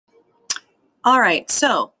All right,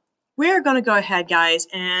 so we're going to go ahead, guys,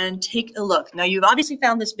 and take a look. Now, you've obviously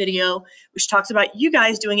found this video, which talks about you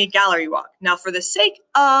guys doing a gallery walk. Now, for the sake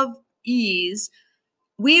of ease,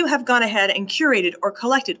 we have gone ahead and curated or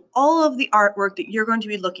collected all of the artwork that you're going to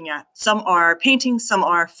be looking at. Some are paintings, some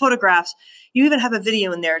are photographs. You even have a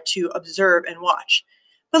video in there to observe and watch.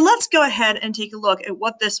 But let's go ahead and take a look at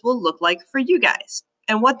what this will look like for you guys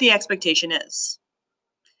and what the expectation is.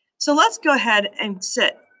 So let's go ahead and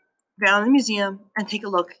sit down in the museum and take a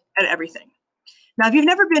look at everything. Now, if you've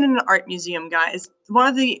never been in an art museum, guys, one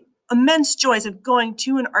of the immense joys of going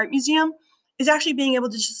to an art museum is actually being able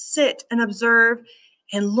to just sit and observe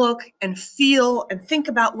and look and feel and think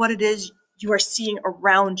about what it is you are seeing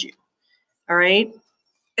around you. All right?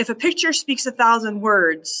 If a picture speaks 1,000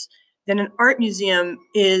 words, then an art museum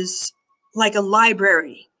is like a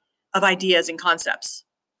library of ideas and concepts.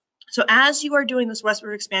 So as you are doing this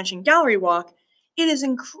Westward Expansion gallery walk, it is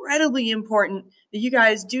incredibly important that you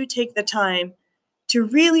guys do take the time to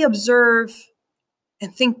really observe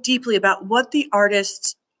and think deeply about what the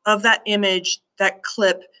artist of that image, that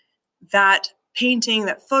clip, that painting,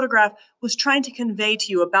 that photograph was trying to convey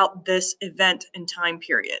to you about this event and time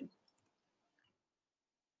period.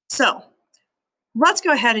 So let's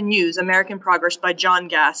go ahead and use American Progress by John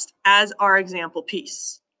Gast as our example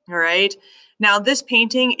piece. All right. Now, this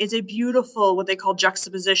painting is a beautiful, what they call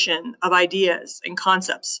juxtaposition of ideas and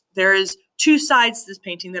concepts. There is two sides to this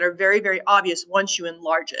painting that are very, very obvious once you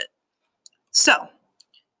enlarge it. So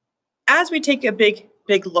as we take a big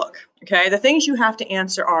look, okay, the things you have to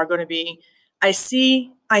answer are going to be, I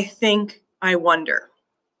see, I think, I wonder.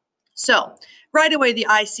 So right away, the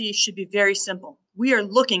I see should be very simple. We are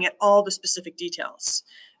looking at all the specific details.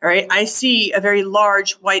 All right. I see a very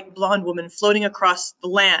large white blonde woman floating across the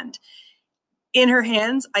land. In her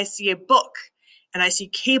hands, I see a book, and I see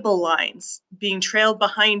cable lines being trailed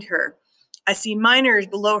behind her. I see miners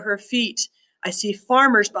below her feet. I see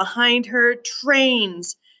farmers behind her,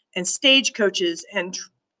 trains and stagecoaches and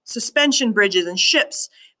suspension bridges and ships.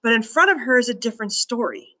 But in front of her is a different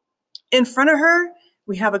story. In front of her,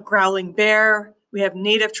 we have a growling bear. We have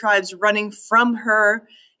native tribes running from her.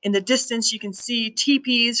 In the distance, you can see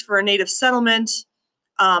teepees for a native settlement.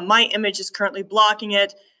 My image is currently blocking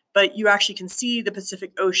it, but you actually can see the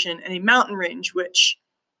Pacific Ocean and a mountain range, which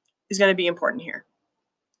is going to be important here.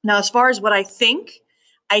 Now, as far as what I think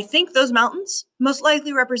those mountains most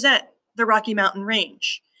likely represent the Rocky Mountain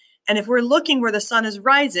Range. And if we're looking where the sun is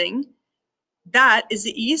rising, that is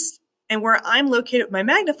the east, and where I'm located with my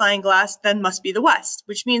magnifying glass then must be the west,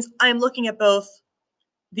 which means I'm looking at both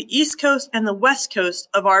the east coast and the west coast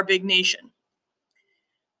of our big nation.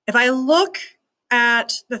 If I look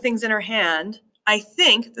at the things in her hand, I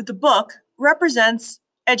think that the book represents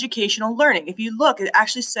educational learning. If you look, it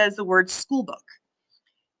actually says the word school book.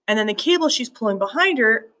 And then the cable she's pulling behind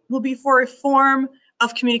her will be for a form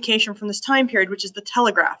of communication from this time period, which is the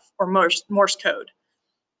telegraph or Morse code.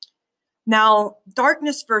 Now,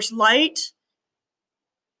 darkness versus light,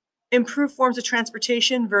 improved forms of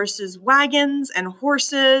transportation versus wagons and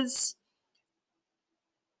horses.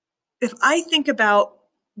 If I think about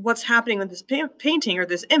what's happening with this painting or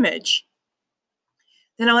this image,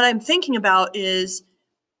 then what I'm thinking about is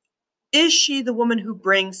she the woman who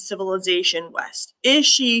brings civilization west? Is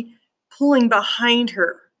she pulling behind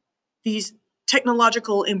her these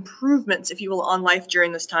technological improvements, if you will, on life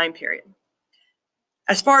during this time period?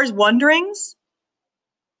 As far as wonderings,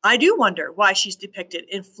 I do wonder why she's depicted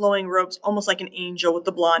in flowing robes, almost like an angel with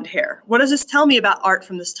the blonde hair. What does this tell me about art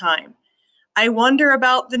from this time? I wonder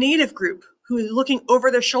about the native group who is looking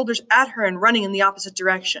over their shoulders at her and running in the opposite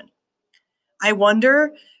direction. I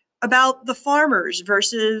wonder about the farmers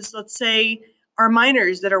versus, let's say, our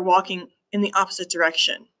miners that are walking in the opposite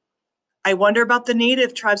direction. I wonder about the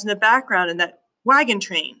native tribes in the background and that wagon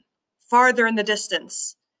train farther in the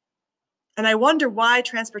distance. And I wonder why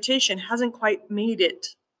transportation hasn't quite made it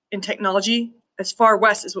in technology as far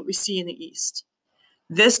west as what we see in the east.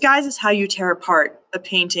 This, guys, is how you tear apart a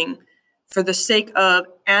painting for the sake of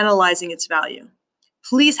analyzing its value.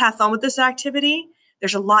 Please have fun with this activity.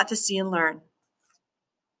 There's a lot to see and learn.